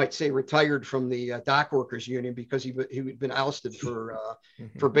 you might say, retired from the dock workers union, because he had been ousted for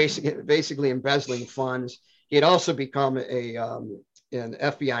basically embezzling funds. He had also become an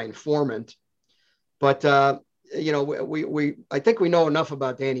FBI informant. But I think we know enough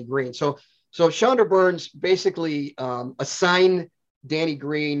about Danny Green. So Shonder Birns basically assigned Danny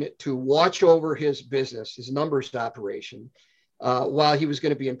Green to watch over his business, his numbers operation, while he was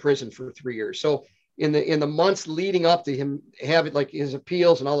going to be in prison for 3 years. So in the months leading up to him having like his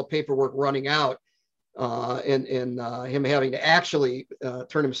appeals and all the paperwork running out, and him having to actually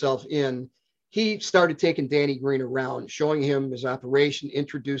turn himself in, he started taking Danny Green around, showing him his operation,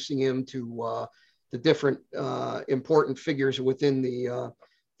 introducing him to the different important figures within the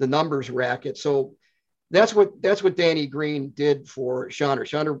numbers racket. So that's what Danny Green did for Shonder.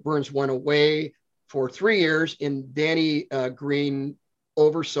 Shonder Birns went away for 3 years, and Danny Green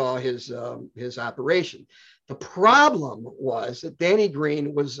oversaw his operation. The problem was that Danny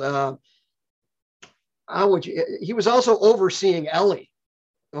Green was he was also overseeing Ellie.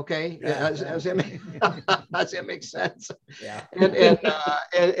 Okay, does that make sense? Yeah.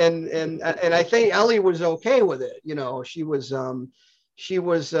 And I think Ellie was okay with it. She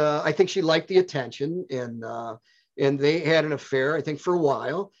was I think she liked the attention, and they had an affair, I think, for a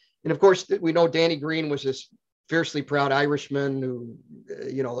while. And of course, we know Danny Green was this fiercely proud Irishman who,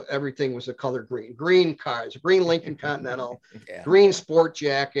 everything was a color green. Green cars, green Lincoln Continental, green sport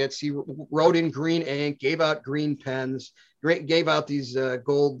jackets. He wrote in green ink, gave out green pens, gave out these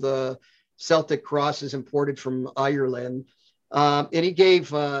gold Celtic crosses imported from Ireland. And he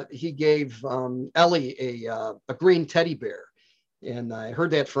gave Ellie a green teddy bear. And I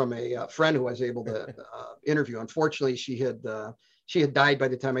heard that from a friend who I was able to interview. Unfortunately, she had died by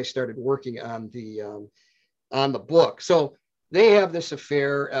the time I started working on the book. So they have this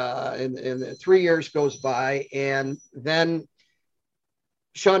affair, and 3 years goes by, and then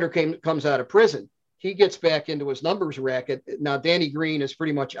Shonder comes out of prison. He gets back into his numbers racket. Now Danny Green is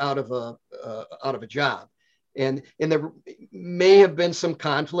pretty much out of a job, and there may have been some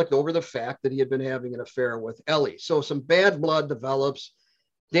conflict over the fact that he had been having an affair with Ellie. So some bad blood develops.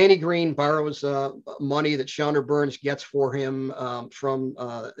 Danny Green borrows money that Shonder Birns gets for him from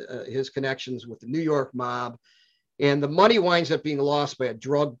his connections with the New York mob. And the money winds up being lost by a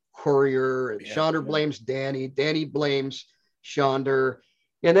drug courier. And Shonder blames Danny. Danny blames Shonder.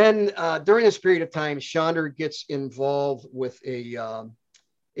 And then during this period of time, Shonder gets involved with a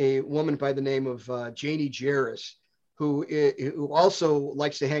woman by the name of Janie Jarris, who also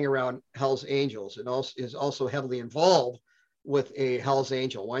likes to hang around Hell's Angels and also is also heavily involved with a Hell's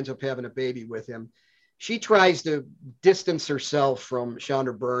Angel, winds up having a baby with him. She tries to distance herself from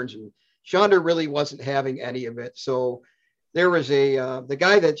Shonder Birns, and Shonder really wasn't having any of it. So there was the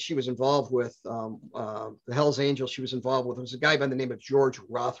guy that she was involved with, the Hell's Angel she was involved with, was a guy by the name of George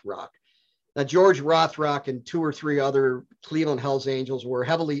Rothrock. Now, George Rothrock and 2 or 3 other Cleveland Hell's Angels were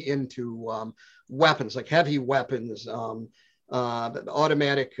heavily into weapons, like heavy weapons,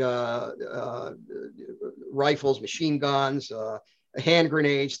 automatic rifles, machine guns, hand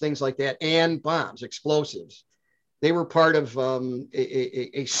grenades, things like that, and bombs, explosives. They were part of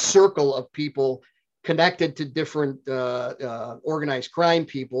a circle of people connected to different organized crime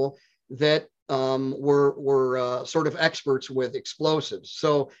people that were sort of experts with explosives.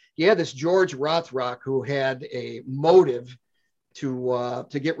 So you had this George Rothrock who had a motive to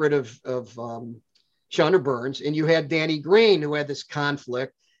get rid of Shonder Birns, and you had Danny Green who had this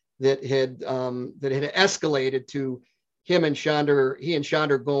conflict that had escalated to he and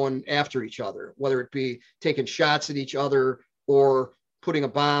Shonder going after each other, whether it be taking shots at each other or putting a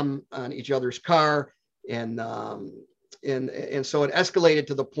bomb on each other's car. And so it escalated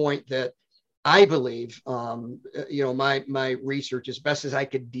to the point that I believe, my research, as best as I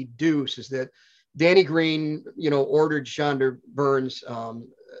could deduce, is that Danny Green, ordered Shonder Birns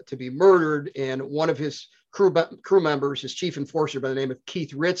to be murdered, and one of his crew members, his chief enforcer by the name of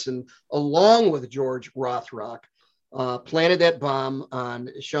Keith Ritson, along with George Rothrock, planted that bomb on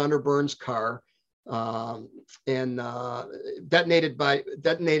Shonder Birns' car and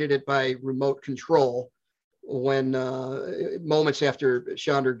detonated it by remote control when moments after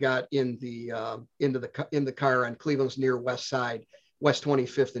Shonder got in the car on Cleveland's near west side, West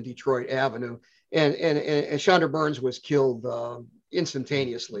 25th and Detroit Avenue, and Shonder Birns was killed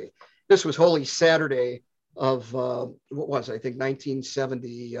instantaneously. This was Holy Saturday of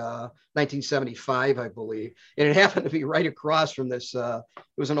 1975, I believe, and it happened to be right across from this. It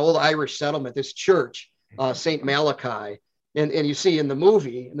was an old Irish settlement, this church, St. Malachi, and you see in the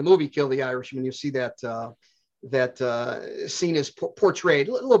movie Kill the Irishman, you see that scene is portrayed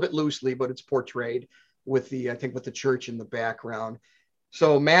a little bit loosely, but it's portrayed with the church in the background.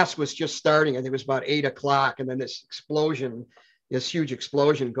 So mass was just starting. I think it was about 8 o'clock, and then this huge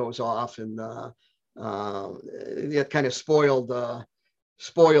explosion goes off, and it kind of spoiled the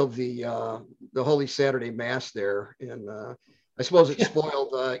Holy Saturday Mass there, and I suppose it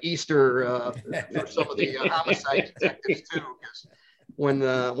spoiled Easter for some of the homicide detectives too, because when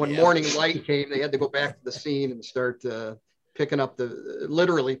morning light came, they had to go back to the scene and start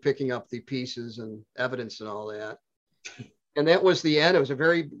literally picking up the pieces and evidence and all that. And that was the end. It was a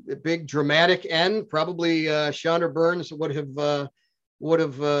very big, dramatic end. Probably Shonder Birns would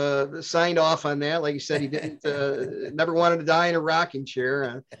have signed off on that. Like you said, he didn't never wanted to die in a rocking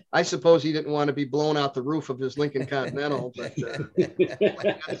chair. I suppose he didn't want to be blown out the roof of his Lincoln Continental, but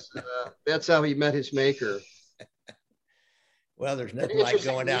that's how he met his maker. Well, there's nothing like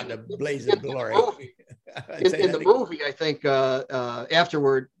going out in a blaze of glory. In the movie, I think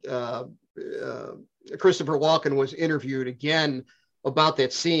afterward, Christopher Walken was interviewed again about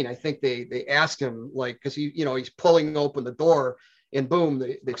that scene. I think they asked him, like, because he's pulling open the door, and boom,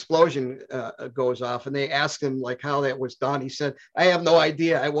 the explosion goes off, and they asked him like how that was done. He said, "I have no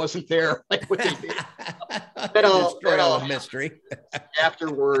idea. I wasn't there." Like what they did. that all mystery.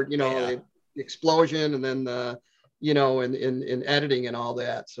 Afterward, the explosion, and then in editing and all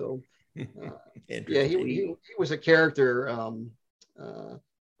that. So he was a character,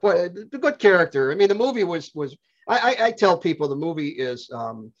 quite a good character. I mean, the movie was. I tell people the movie is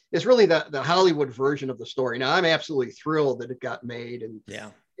really the Hollywood version of the story. Now, I'm absolutely thrilled that it got made, and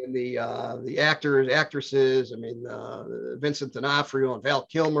the actors, actresses. I mean, Vincent D'Onofrio and Val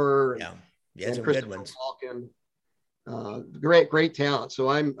Kilmer, and some Christopher good ones. Walken. Great talent. So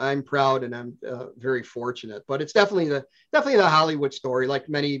I'm proud, and I'm very fortunate. But it's definitely the Hollywood story, like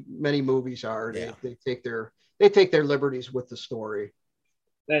many movies are. They take their take their liberties with the story.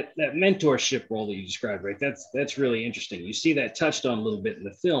 That mentorship role that you described, right? That's really interesting. You see that touched on a little bit in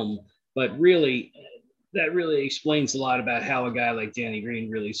the film, but really that really explains a lot about how a guy like Danny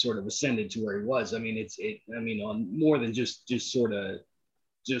Green really sort of ascended to where he was. I mean, on more than just sort of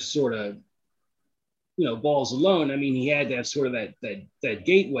balls alone. I mean, he had to have sort of that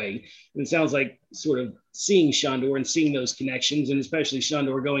gateway. And it sounds like sort of seeing Shonder and seeing those connections, and especially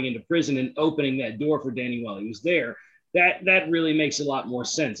Shonder going into prison and opening that door for Danny while he was there. That really makes a lot more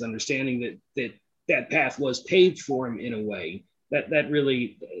sense. Understanding that path was paved for him in a way. That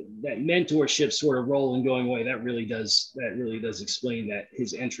mentorship sort of role and going away. That really does explain that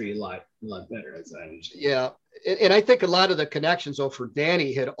his entry a lot better, as I understand. Yeah, and I think a lot of the connections, though, for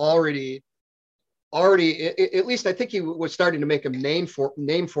Danny had already, at least I think he was starting to make a name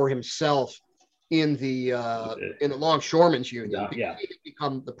for himself in the Longshoremen's Union. Yeah. He had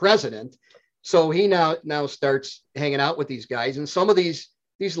become the president, so he now starts hanging out with these guys, and some of these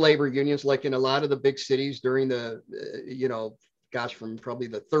labor unions, like in a lot of the big cities during the from probably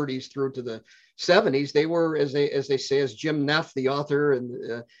the 30s through to the 70s, they were, as they say, as Jim Neff, the author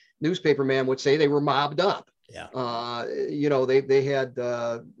and newspaper man, would say, they were mobbed up. Yeah. They had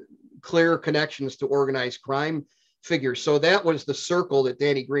clear connections to organized crime figures. So that was the circle that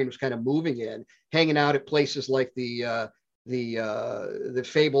Danny Green was kind of moving in, hanging out at places like the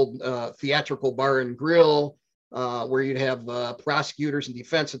fabled Theatrical Bar and Grill, where you'd have prosecutors and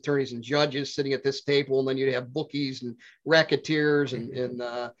defense attorneys and judges sitting at this table, and then you'd have bookies and racketeers and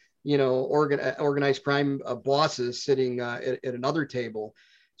organized crime bosses sitting at another table.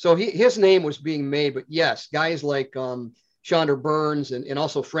 So his name was being made. But yes, guys like Shonder Birns and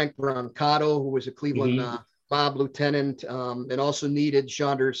also Frank Brancato, who was a Cleveland mob lieutenant, and also needed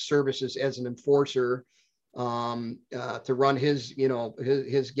Shonder's services as an enforcer to run his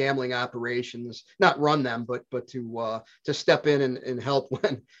gambling operations, not run them, but to step in and help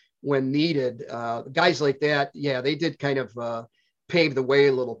when needed. Guys like that, yeah, they did kind of pave the way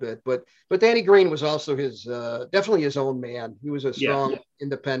a little bit. But Danny Green was also definitely his own man. He was a strong,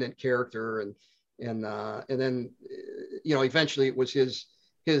 independent character, and then eventually it was his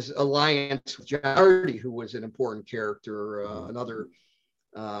alliance with John Hardy, who was an important character, another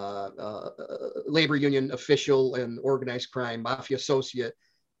labor union official and organized crime mafia associate,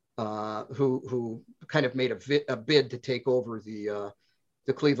 who kind of made a bid to take over the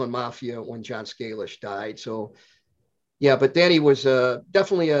Cleveland Mafia when John Scalish died. So yeah, but Danny was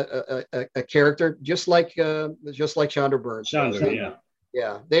definitely a character, just like Shonder Birns. Shonder,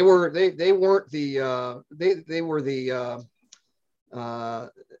 yeah. They weren't the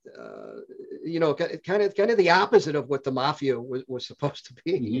kind of the opposite of what the mafia was supposed to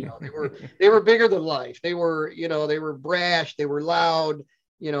be. They were bigger than life. They were brash. They were loud.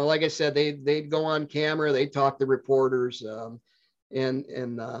 Like I said, they'd go on camera. They'd talk to reporters, and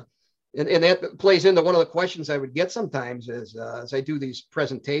that plays into one of the questions I would get sometimes as I do these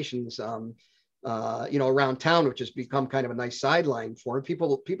presentations, around town, which has become kind of a nice sideline for him.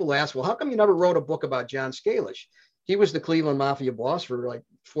 People ask, well, how come you never wrote a book about John Scalish? He was the Cleveland Mafia boss for like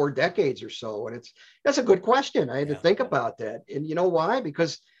 4 decades or so. And that's a good question. I had to think about that. And you know why?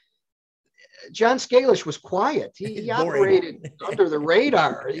 Because John Scalish was quiet. He operated under the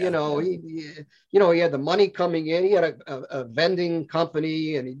radar. He had the money coming in. He had a vending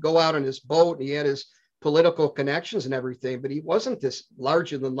company, and he'd go out on his boat, and he had his political connections and everything, but he wasn't this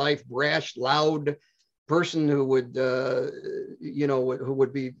larger than life, brash, loud person who would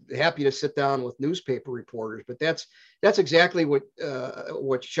be happy to sit down with newspaper reporters. But that's exactly what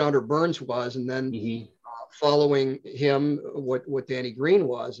Shonder Birns was, and then following him, what Danny Green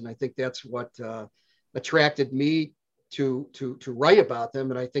was. And I think that's what attracted me to write about them,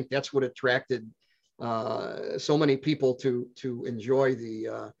 and I think that's what attracted so many people to enjoy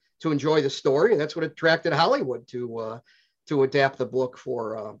the story. And that's what attracted Hollywood to adapt the book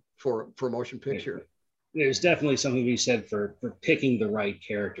for motion picture. There's definitely something to be said for picking the right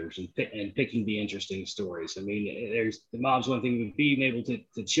characters and picking the interesting stories. I mean, there's the mob's one thing, with being able to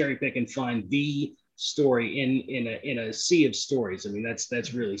cherry pick and find the story in a sea of stories. I mean,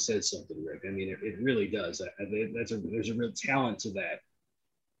 that's really says something, Rick. I mean, it really does. There's a real talent to that.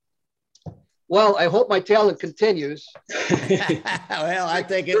 Well, I hope my talent continues. Well, I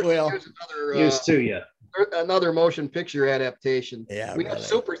think it will. Here's to you. Another motion picture adaptation. Yeah, we got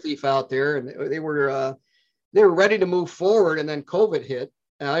Super Thief out there, and they were ready to move forward, and then COVID hit.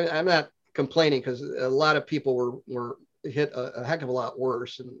 I'm not complaining, because a lot of people were hit a heck of a lot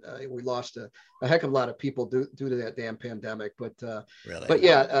worse, and we lost a heck of a lot of people due to that damn pandemic. But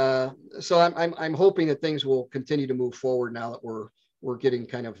yeah, so I'm hoping that things will continue to move forward now that we're getting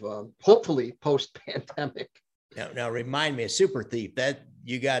kind of hopefully post-pandemic. Now remind me, Super Thief, that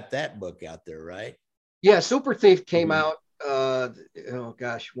you got that book out there, right? Yeah, Super Thief came out. Oh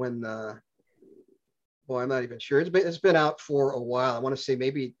gosh, when? Boy, I'm not even sure. It's been out for a while. I want to say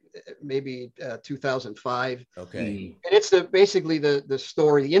maybe 2005. Okay. And it's basically the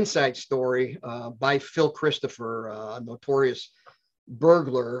story, the inside story by Phil Christopher, a notorious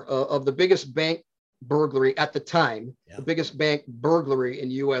burglar of the biggest bank burglary at the time, the biggest bank burglary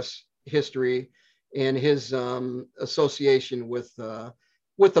in U.S. history, and his association with the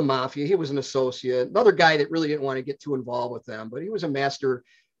mafia. He was an associate, another guy that really didn't want to get too involved with them, but he was a master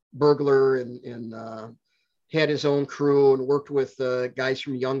burglar and had his own crew and worked with guys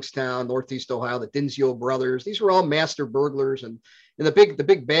from Youngstown, Northeast Ohio, the Denzio brothers. These were all master burglars. And the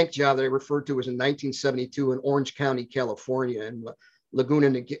big bank job that I referred to was in 1972 in Orange County, California, and Laguna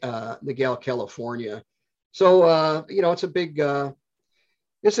Niguel, California. So,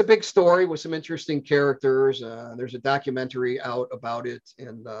 it's a big story with some interesting characters. There's a documentary out about it.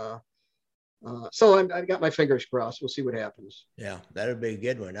 And so I've got my fingers crossed. We'll see what happens. Yeah, that'll be a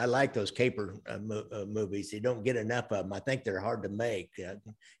good one. I like those caper movies. You don't get enough of them. I think they're hard to make. And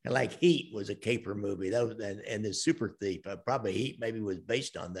like Heat was a caper movie. That was, and the Super Thief, probably Heat maybe was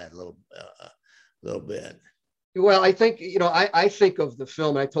based on that a little bit. Well, I think, I think of the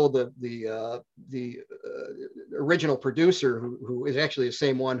film. I told the original producer, who is actually the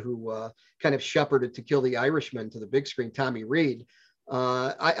same one who kind of shepherded To Kill the Irishman to the big screen, Tommy Reed.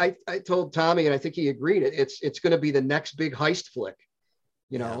 I told Tommy, and I think he agreed. It's going to be the next big heist flick,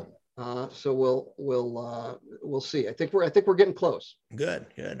 so we'll see. I think we're getting close. Good.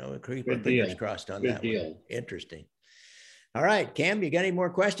 No, keep our fingers crossed on that one. Interesting. All right, Cam, you got any more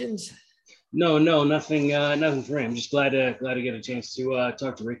questions? No, nothing for him. I'm just glad to get a chance to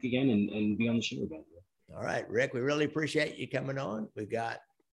talk to Rick again and be on the show again. All right, Rick, we really appreciate you coming on. We've got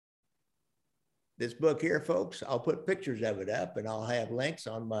this book here, folks. I'll put pictures of it up, and I'll have links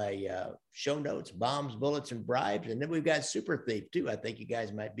on my show notes, Bombs, Bullets, and Bribes. And then we've got Super Thief too. I think you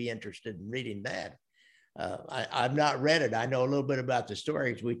guys might be interested in reading that. I've not read it. I know a little bit about the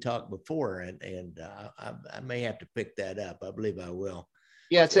stories we talked before, and I may have to pick that up. I believe I will.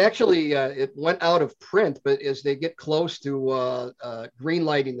 Yeah, it's actually, it went out of print, but as they get close to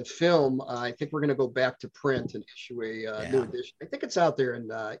greenlighting the film, I think we're going to go back to print and issue a new edition. I think it's out there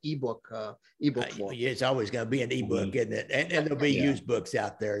in ebook form. It's always going to be an ebook, isn't it? And there'll be used books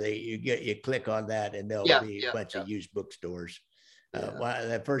out there. You click on that, and there'll be a bunch of used bookstores.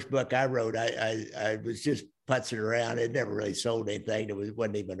 That first book I wrote, I was just putzing around. It never really sold anything. It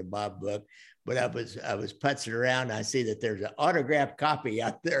wasn't even a Bob book. But I was putzing around. I see that there's an autographed copy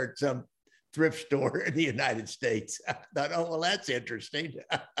out there at some thrift store in the United States. I thought, oh, well, that's interesting.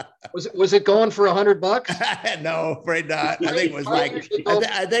 Was it going for $100? No, afraid not. I think it was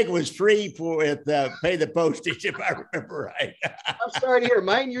I think it was free with pay the postage, if I remember right. I'm sorry to hear.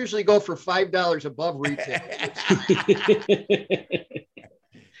 Mine usually go for $5 above retail.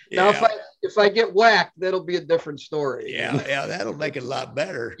 Now, if I get whacked, that'll be a different story. Yeah, that'll make it a lot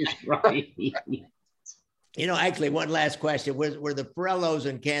better. Right. Actually, one last question: were the Perellos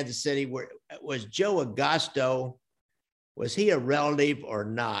in Kansas City? Was Joe Augusto? Was he a relative or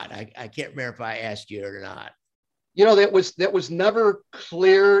not? I can't remember if I asked you or not. That was never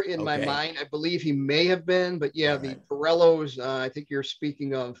clear in my mind. I believe he may have been, but the Perellos. I think you're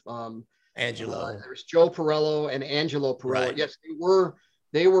speaking of Angelo. There's Joe Perello and Angelo Perello. Right. Yes,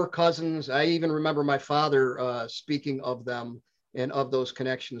 they were cousins. I even remember my father speaking of them and of those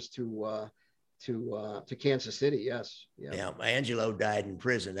connections to Kansas City. Yes. Yeah. Angelo died in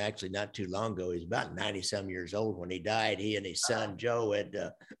prison actually not too long ago. He's about 90-some years old when he died. He and his son Joe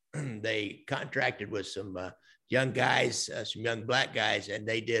had they contracted with some young guys, some young black guys, and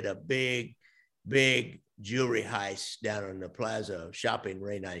they did a big jewelry heist down in the Plaza shopping,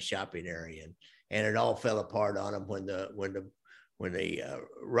 very nice shopping area, and it all fell apart on them when the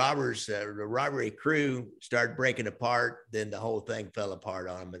robbers, the robbery crew started breaking apart. Then the whole thing fell apart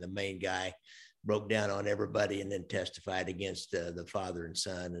on them, and the main guy broke down on everybody and then testified against the father and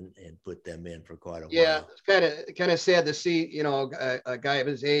son and put them in for quite a while. Yeah, it's kind of sad to see, a guy of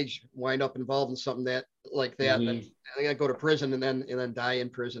his age wind up involved in something like that. Mm-hmm. And go to prison and then die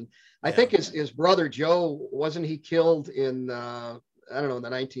in prison. I think his brother Joe, wasn't he killed in I don't know, in the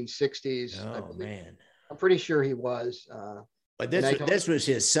 1960s? Oh man, I'm pretty sure he was. But this was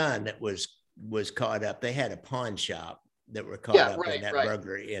his son that was caught up. They had a pawn shop that were caught up in that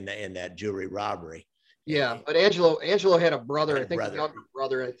burglary, in that jewelry robbery. Yeah, but Angelo had a brother. I think a younger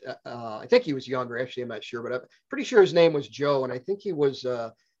brother. I think he was younger. Actually, I'm not sure, but I'm pretty sure his name was Joe, and I think he was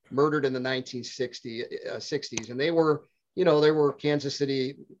murdered in the 1960s. And they were you know, there were Kansas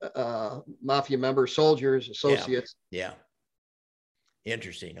City mafia members, soldiers, associates. Yeah.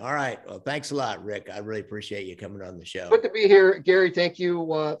 Interesting. All right. Well, thanks a lot, Rick. I really appreciate you coming on the show. Good to be here, Gary. Thank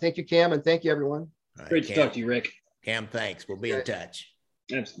you. Thank you, Cam, and thank you, everyone. All right, Great to Cam. talk to you, Rick. Cam, thanks. We'll be in touch.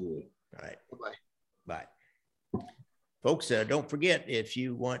 Absolutely. All right. Bye-bye. Bye. Folks, don't forget, if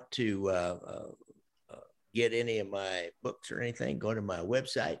you want to get any of my books or anything, go to my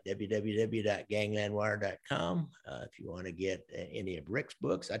website, www.ganglandwire.com. If you want to get any of Rick's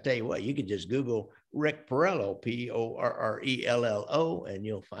books, I tell you what, you can just Google Rick Porrello, Porrello, and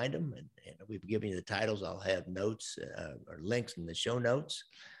you'll find them. And we've given you the titles. I'll have notes or links in the show notes.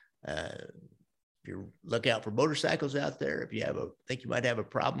 If you look out for motorcycles out there, if you think you might have a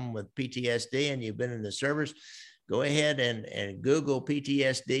problem with PTSD and you've been in the service, go ahead and Google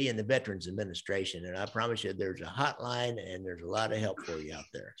PTSD and the Veterans Administration. And I promise you there's a hotline and there's a lot of help for you out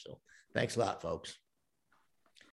there. So thanks a lot, folks.